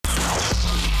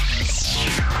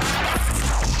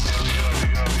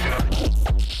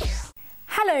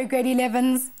Hello grade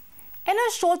 11s. In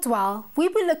a short while,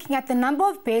 we'll be looking at the number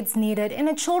of beds needed in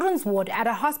a children's ward at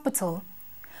a hospital.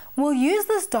 We'll use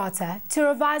this data to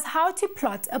revise how to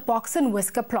plot a box and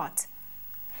whisker plot.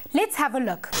 Let's have a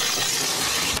look.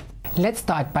 Let's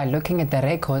start by looking at the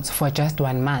records for just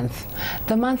 1 month,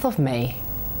 the month of May.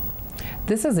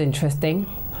 This is interesting.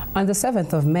 On the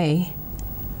 7th of May,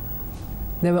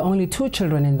 there were only 2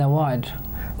 children in the ward,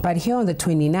 but here on the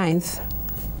 29th,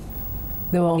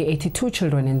 there were only 82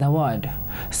 children in the ward.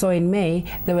 So in May,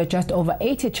 there were just over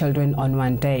 80 children on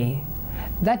one day.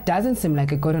 That doesn't seem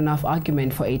like a good enough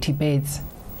argument for 80 beds.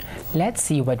 Let's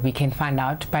see what we can find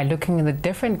out by looking at the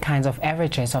different kinds of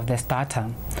averages of this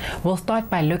data. We'll start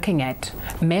by looking at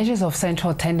measures of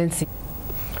central tendency.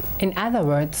 In other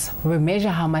words, we measure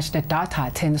how much the data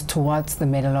tends towards the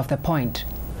middle of the point.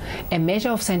 A measure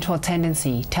of central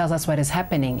tendency tells us what is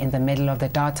happening in the middle of the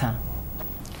data.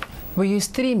 We use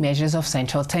 3 measures of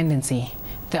central tendency.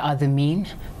 They are the mean,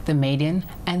 the median,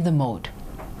 and the mode.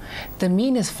 The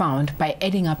mean is found by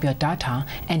adding up your data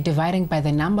and dividing by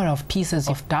the number of pieces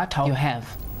of data you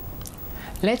have.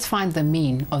 Let's find the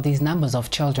mean of these numbers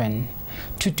of children.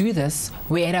 To do this,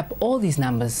 we add up all these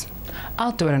numbers.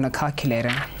 I'll do it on a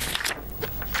calculator.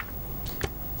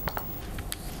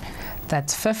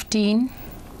 That's 15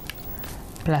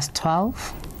 plus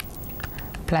 12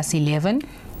 plus 11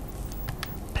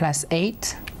 plus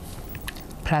 8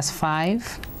 plus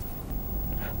 5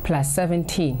 plus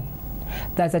 17.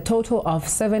 That's a total of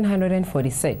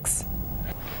 746.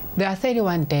 There are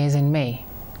 31 days in May,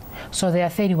 so there are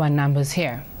 31 numbers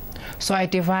here. So I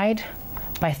divide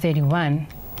by 31,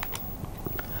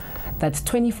 that's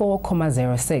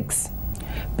 24,06.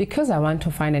 Because I want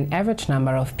to find an average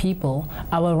number of people,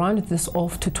 I will round this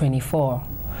off to 24.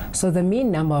 So the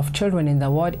mean number of children in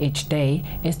the ward each day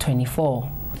is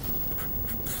 24.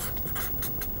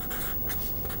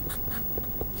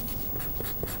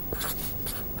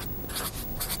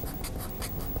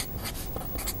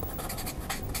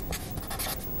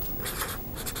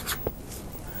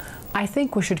 I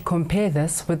think we should compare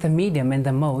this with the medium and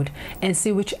the mode and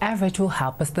see which average will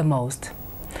help us the most.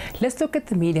 Let's look at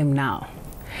the medium now.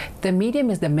 The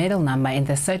medium is the middle number in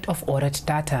the set of ordered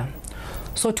data.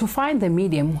 So to find the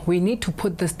medium, we need to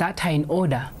put this data in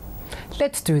order.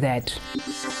 Let's do that.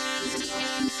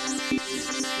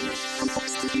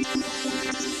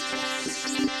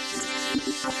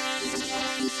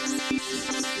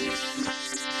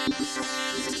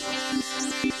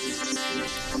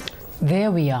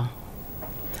 There we are.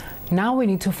 Now we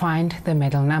need to find the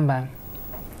middle number.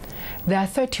 There are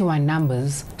 31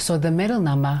 numbers, so the middle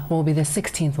number will be the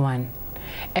 16th one.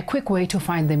 A quick way to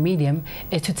find the medium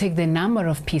is to take the number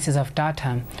of pieces of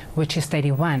data, which is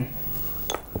 31.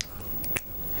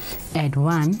 Add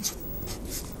 1,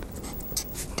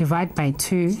 divide by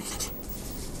 2,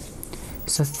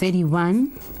 so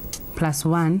 31 plus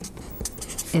 1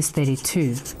 is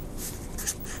 32,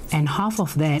 and half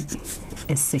of that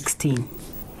is 16.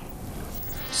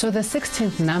 So the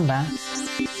 16th number,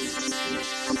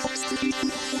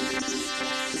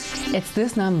 it's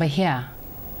this number here,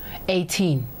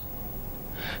 18.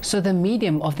 So the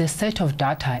medium of this set of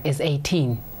data is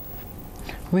 18.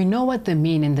 We know what the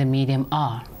mean and the median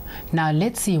are. Now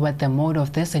let's see what the mode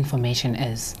of this information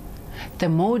is. The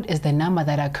mode is the number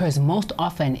that occurs most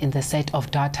often in the set of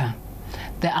data.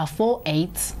 There are 4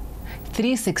 8s,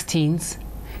 3 16s,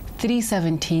 3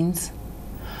 17s.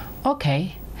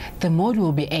 Okay, the mode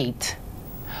will be 8.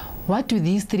 What do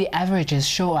these 3 averages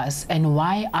show us and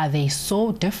why are they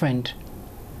so different?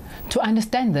 To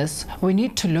understand this, we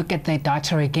need to look at the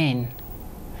data again.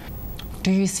 Do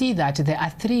you see that there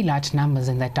are 3 large numbers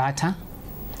in the data?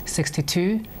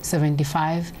 62,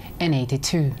 75, and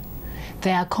 82.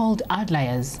 They are called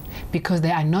outliers because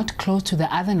they are not close to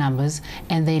the other numbers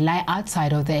and they lie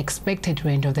outside of the expected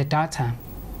range of the data.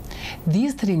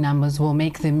 These 3 numbers will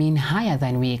make the mean higher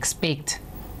than we expect.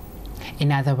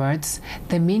 In other words,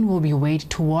 the mean will be weighed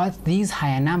towards these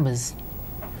higher numbers.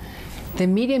 The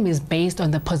median is based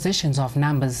on the positions of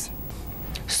numbers.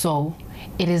 So,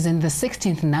 it is in the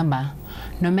 16th number,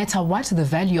 no matter what the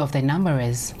value of the number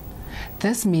is.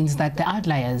 This means that the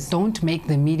outliers don't make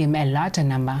the median a larger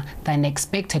number than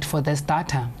expected for this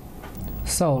data.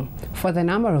 So, for the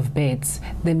number of beds,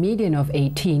 the median of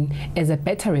 18 is a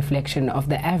better reflection of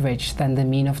the average than the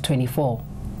mean of 24.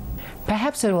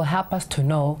 Perhaps it will help us to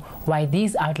know why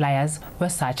these outliers were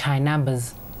such high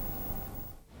numbers.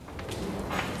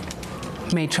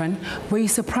 Matron, were you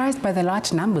surprised by the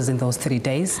large numbers in those 3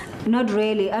 days? Not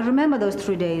really. I remember those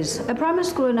 3 days. A primary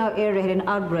school in our area had an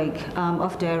outbreak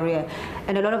of diarrhea,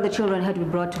 and a lot of the children had to be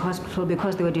brought to hospital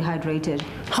because they were dehydrated.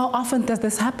 How often does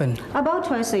this happen? About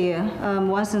twice a year,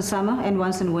 once in summer and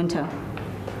once in winter.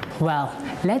 Well,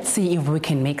 let's see if we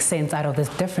can make sense out of these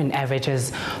different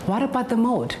averages. What about the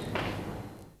mode?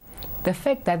 The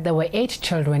fact that there were 8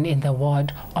 children in the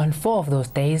ward on 4 of those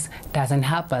days doesn't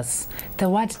help us. The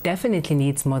ward definitely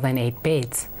needs more than 8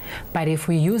 beds. But if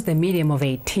we use the medium of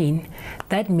 18,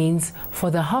 that means for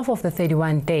the half of the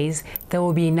 31 days, there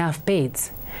will be enough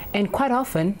beds. And quite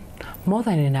often, more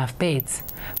than enough beds.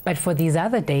 But for these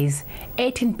other days,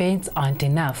 18 beds aren't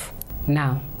enough.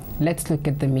 Now, let's look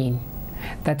at the mean.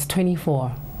 That's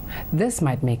 24. This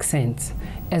might make sense,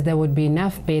 as there would be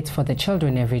enough beds for the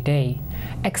children every day,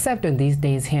 except on these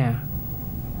days here.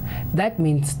 That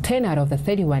means 10 out of the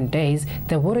 31 days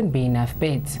there wouldn't be enough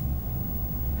beds.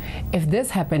 If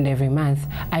this happened every month,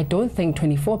 I don't think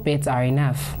 24 beds are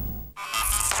enough.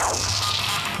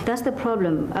 That's the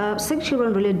problem. Sick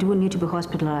children really do need to be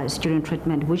hospitalized during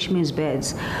treatment, which means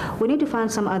beds. We need to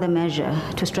find some other measure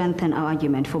to strengthen our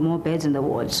argument for more beds in the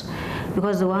wards,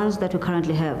 because the ones that we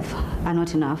currently have are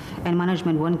not enough, and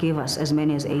management won't give us as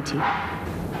many as 80.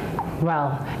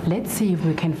 Well, let's see if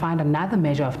we can find another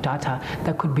measure of data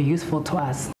that could be useful to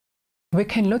us. We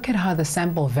can look at how the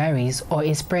sample varies or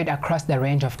is spread across the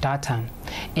range of data.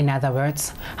 In other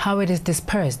words, how it is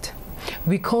dispersed.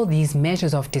 We call these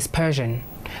measures of dispersion.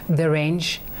 The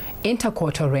range,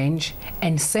 interquartile range,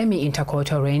 and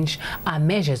semi-interquartile range are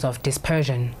measures of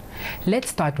dispersion. Let's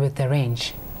start with the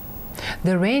range.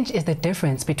 The range is the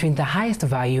difference between the highest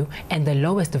value and the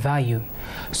lowest value.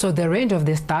 So the range of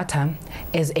this data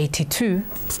is 82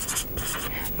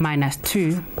 minus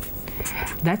 2.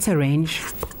 That's a range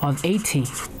of 80.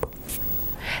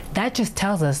 That just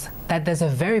tells us that there's a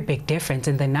very big difference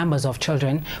in the numbers of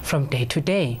children from day to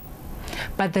day.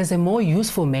 But there's a more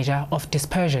useful measure of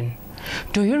dispersion.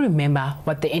 Do you remember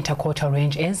what the interquartile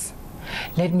range is?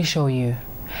 Let me show you.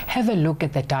 Have a look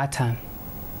at the data.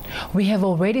 We have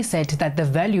already said that the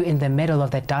value in the middle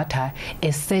of the data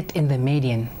is set in the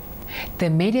median. The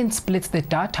median splits the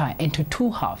data into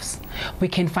 2 halves. We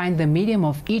can find the median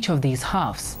of each of these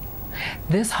halves.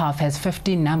 This half has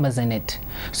 15 numbers in it,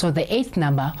 so the 8th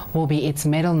number will be its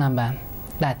middle number.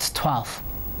 That's 12.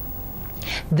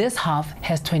 This half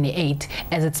has 28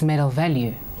 as its middle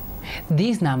value.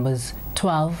 These numbers,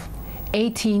 12,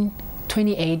 18,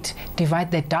 28, divide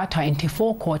the data into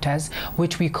 4 quarters,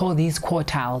 which we call these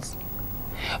quartiles.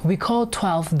 We call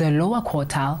 12 the lower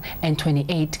quartile and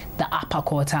 28 the upper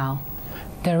quartile.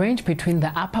 The range between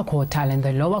the upper quartile and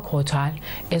the lower quartile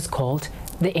is called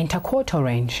the interquartile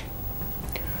range.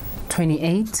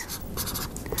 28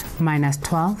 minus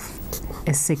 12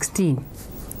 is 16.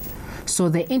 So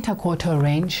the interquartile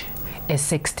range is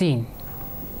 16.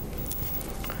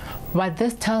 What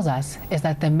this tells us is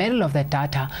that the middle of the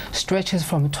data stretches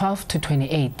from 12 to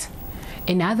 28.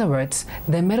 In other words,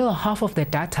 the middle half of the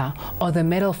data, or the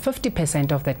middle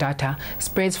 50% of the data,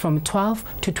 spreads from 12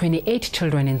 to 28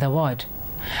 children in the ward.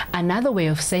 Another way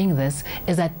of saying this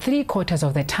is that 3/4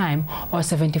 of the time, or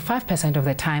 75% of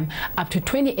the time, up to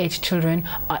 28 children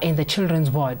are in the children's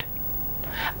ward.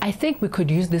 I think we could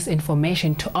use this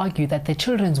information to argue that the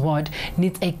children's ward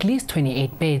needs at least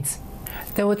 28 beds.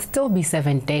 There would still be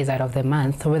 7 days out of the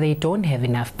month where they don't have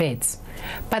enough beds,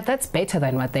 but that's better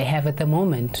than what they have at the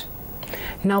moment.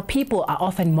 Now, people are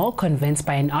often more convinced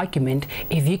by an argument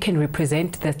if you can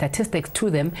represent the statistics to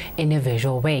them in a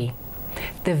visual way.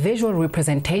 The visual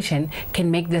representation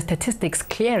can make the statistics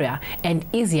clearer and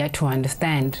easier to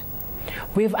understand.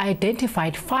 We've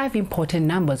identified 5 important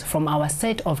numbers from our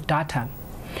set of data.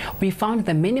 We found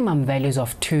the minimum values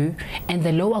of 2 and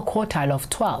the lower quartile of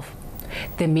 12,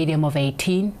 the median of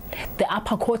 18, the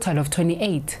upper quartile of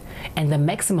 28, and the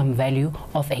maximum value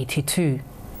of 82.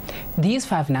 These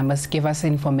 5 numbers give us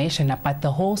information about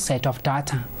the whole set of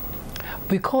data.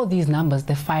 We call these numbers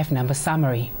the 5-number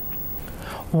summary.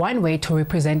 One way to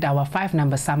represent our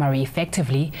 5-number summary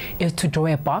effectively is to draw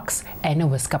a box and a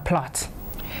whisker plot.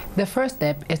 The first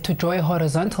step is to draw a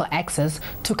horizontal axis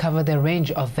to cover the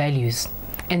range of values.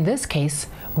 In this case,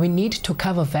 we need to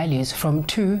cover values from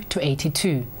 2 to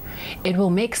 82. It will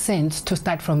make sense to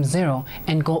start from 0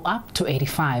 and go up to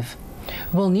 85.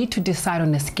 We'll need to decide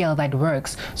on a scale that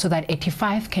works so that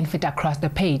 85 can fit across the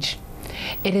page.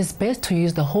 It is best to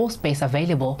use the whole space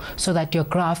available so that your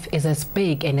graph is as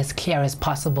big and as clear as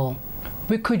possible.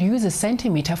 We could use a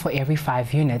centimeter for every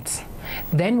 5 units.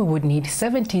 Then we would need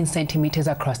 17 centimeters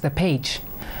across the page.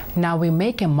 Now we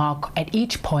make a mark at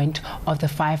each point of the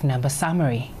 5-number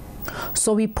summary.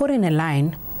 So we put in a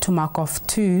line to mark off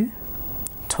 2,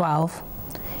 12,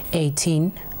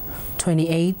 18,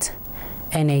 28,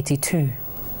 and 82.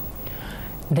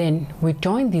 Then we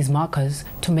join these markers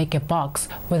to make a box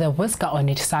with a whisker on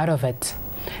each side of it.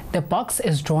 The box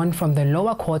is drawn from the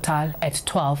lower quartile at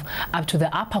 12 up to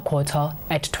the upper quartile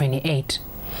at 28.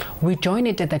 We join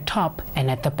it at the top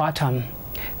and at the bottom.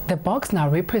 The box now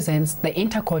represents the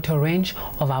interquartile range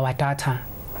of our data.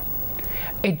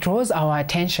 It draws our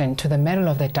attention to the middle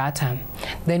of the data.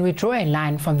 Then we draw a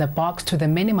line from the box to the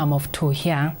minimum of 2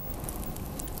 here,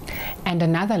 and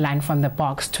another line from the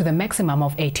box to the maximum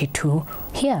of 82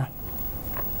 here.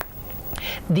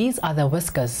 These are the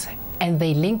whiskers, and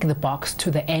they link the box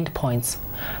to the end points.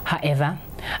 However,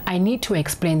 I need to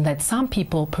explain that some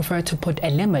people prefer to put a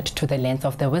limit to the length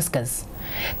of the whiskers.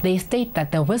 They state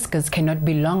that the whiskers cannot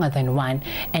be longer than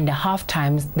 1.5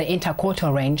 times the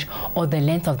interquartile range or the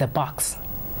length of the box.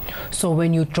 So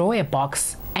when you draw a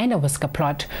box and a whisker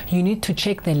plot, you need to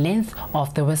check the length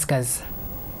of the whiskers.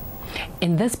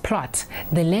 In this plot,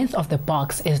 the length of the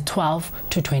box is 12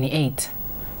 to 28,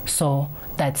 so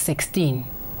that's 16.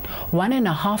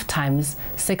 1.5 times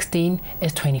 16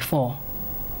 is 24.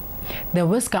 The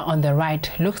whisker on the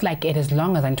right looks like it is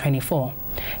longer than 24.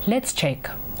 Let's check.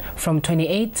 From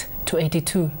 28 to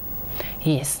 82.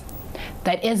 Yes,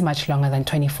 that is much longer than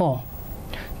 24.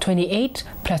 28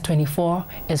 plus 24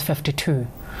 is 52.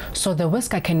 So the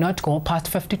whisker cannot go past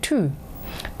 52.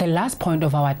 The last point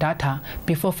of our data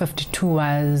before 52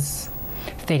 was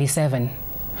 37.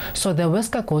 So the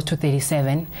whisker goes to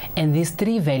 37, and these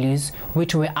 3 values,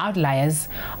 which were outliers,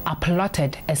 are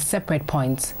plotted as separate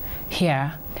points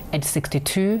here at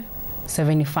 62,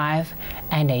 75,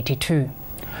 and 82.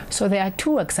 So there are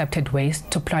 2 accepted ways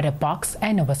to plot a box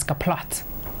and a whisker plot.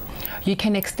 You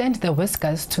can extend the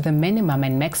whiskers to the minimum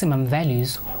and maximum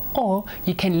values, or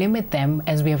you can limit them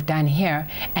as we have done here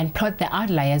and plot the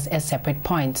outliers as separate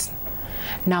points.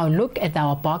 Now look at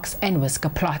our box and whisker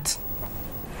plot.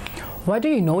 What do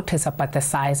you notice about the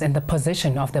size and the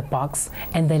position of the box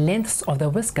and the lengths of the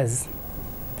whiskers?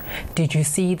 Did you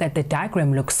see that the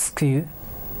diagram looks skewed?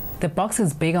 The box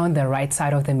is bigger on the right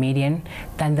side of the median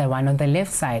than the one on the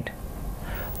left side.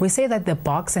 We say that the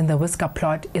box and the whisker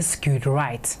plot is skewed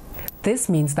right. This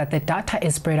means that the data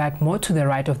is spread out more to the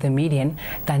right of the median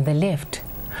than the left.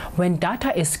 When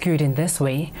data is skewed in this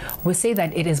way, we say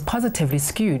that it is positively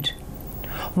skewed.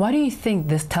 What do you think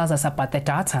this tells us about the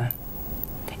data?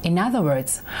 In other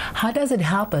words, how does it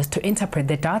help us to interpret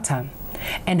the data?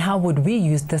 And how would we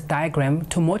use this diagram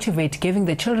to motivate giving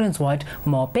the children's ward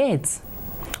more beds?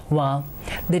 Well,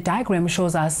 the diagram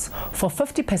shows us for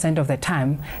 50% of the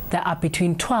time, there are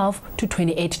between 12 to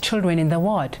 28 children in the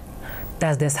ward.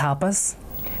 Does this help us?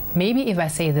 Maybe if I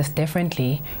say this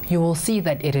differently, you will see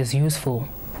that it is useful.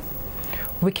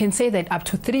 We can say that up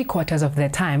to 3/4 of the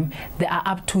time, there are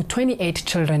up to 28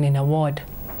 children in a ward.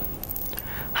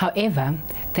 However,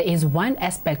 there is one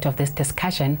aspect of this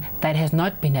discussion that has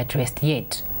not been addressed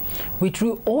yet. We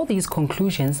drew all these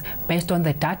conclusions based on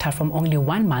the data from only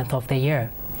 1 month of the year.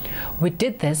 We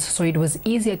did this so it was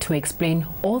easier to explain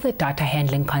all the data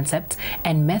handling concepts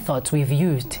and methods we've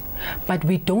used, but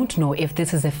we don't know if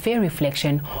this is a fair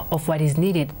reflection of what is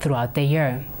needed throughout the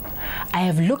year. I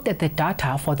have looked at the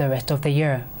data for the rest of the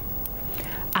year.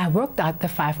 I worked out the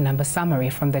 5-number summary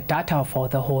from the data for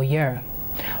the whole year.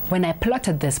 When I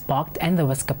plotted this box and the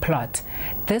whisker plot,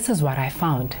 this is what I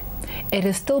found. It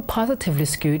is still positively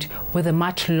skewed with a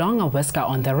much longer whisker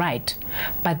on the right,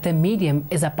 but the medium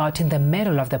is about in the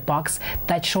middle of the box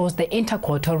that shows the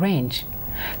interquartile range.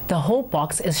 The whole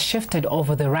box is shifted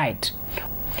over the right.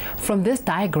 From this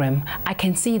diagram, I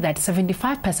can see that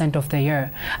 75% of the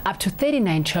year, up to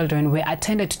 39 children were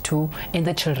attended to in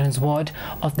the children's ward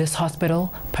of this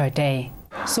hospital per day.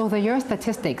 So the year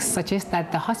statistics suggest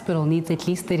that the hospital needs at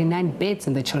least 39 beds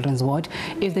in the children's ward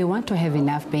if they want to have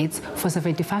enough beds for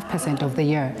 75% of the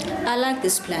year. I like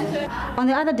this plan. On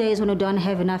the other days when we don't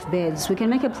have enough beds, we can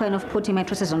make a plan of putting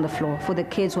mattresses on the floor for the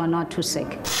kids who are not too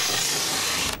sick.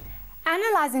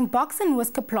 Analyzing box and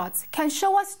whisker plots can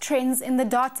show us trends in the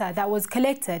data that was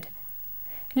collected.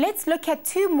 Let's look at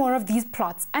 2 more of these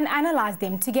plots and analyze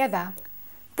them together.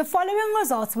 The following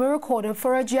results were recorded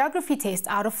for a geography test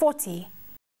out of 40.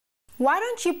 Why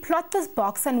don't you plot this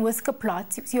box and whisker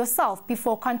plot yourself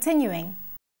before continuing?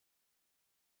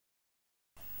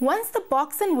 Once the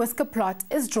box and whisker plot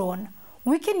is drawn,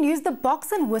 we can use the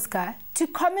box and whisker to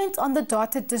comment on the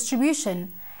data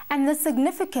distribution and the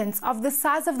significance of the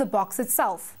size of the box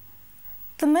itself.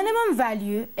 The minimum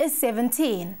value is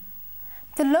 17.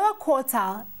 The lower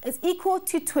quartile is equal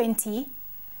to 20.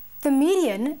 The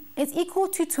median is equal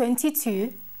to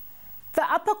 22.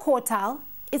 The upper quartile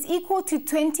is equal to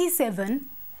 27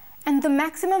 and the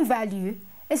maximum value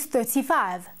is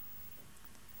 35.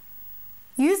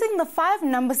 Using the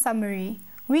 5-number summary,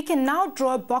 we can now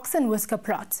draw a box and whisker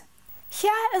plot.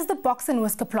 Here is the box and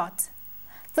whisker plot.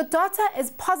 The data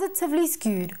is positively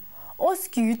skewed or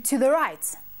skewed to the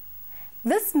right.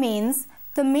 This means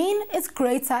the mean is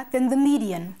greater than the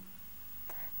median.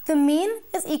 The mean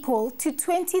is equal to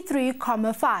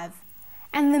 23,5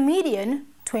 and the median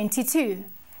 22.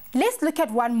 Let's look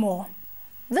at one more.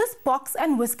 This box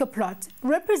and whisker plot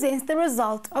represents the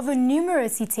result of a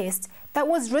numeracy test that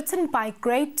was written by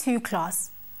grade 2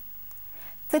 class.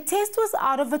 The test was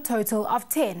out of a total of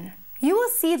 10. You will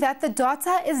see that the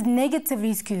data is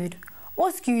negatively skewed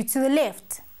or skewed to the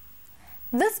left.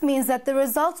 This means that the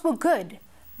results were good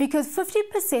because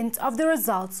 50% of the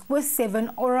results were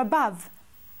 7 or above.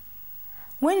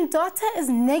 When data is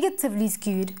negatively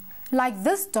skewed, like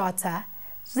this data,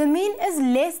 the mean is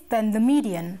less than the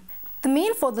median. The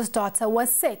mean for this data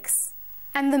was 6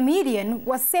 and the median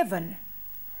was 7.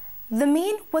 The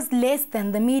mean was less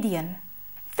than the median.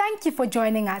 Thank you for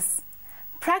joining us.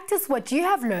 Practice what you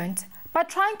have learned by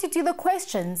trying to do the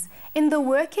questions in the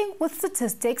Working with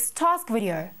Statistics task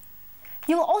video.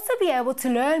 You'll also be able to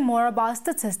learn more about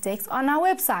statistics on our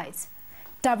website,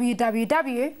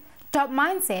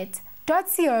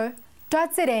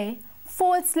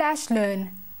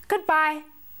 www.mindset.co.za/learn. Goodbye.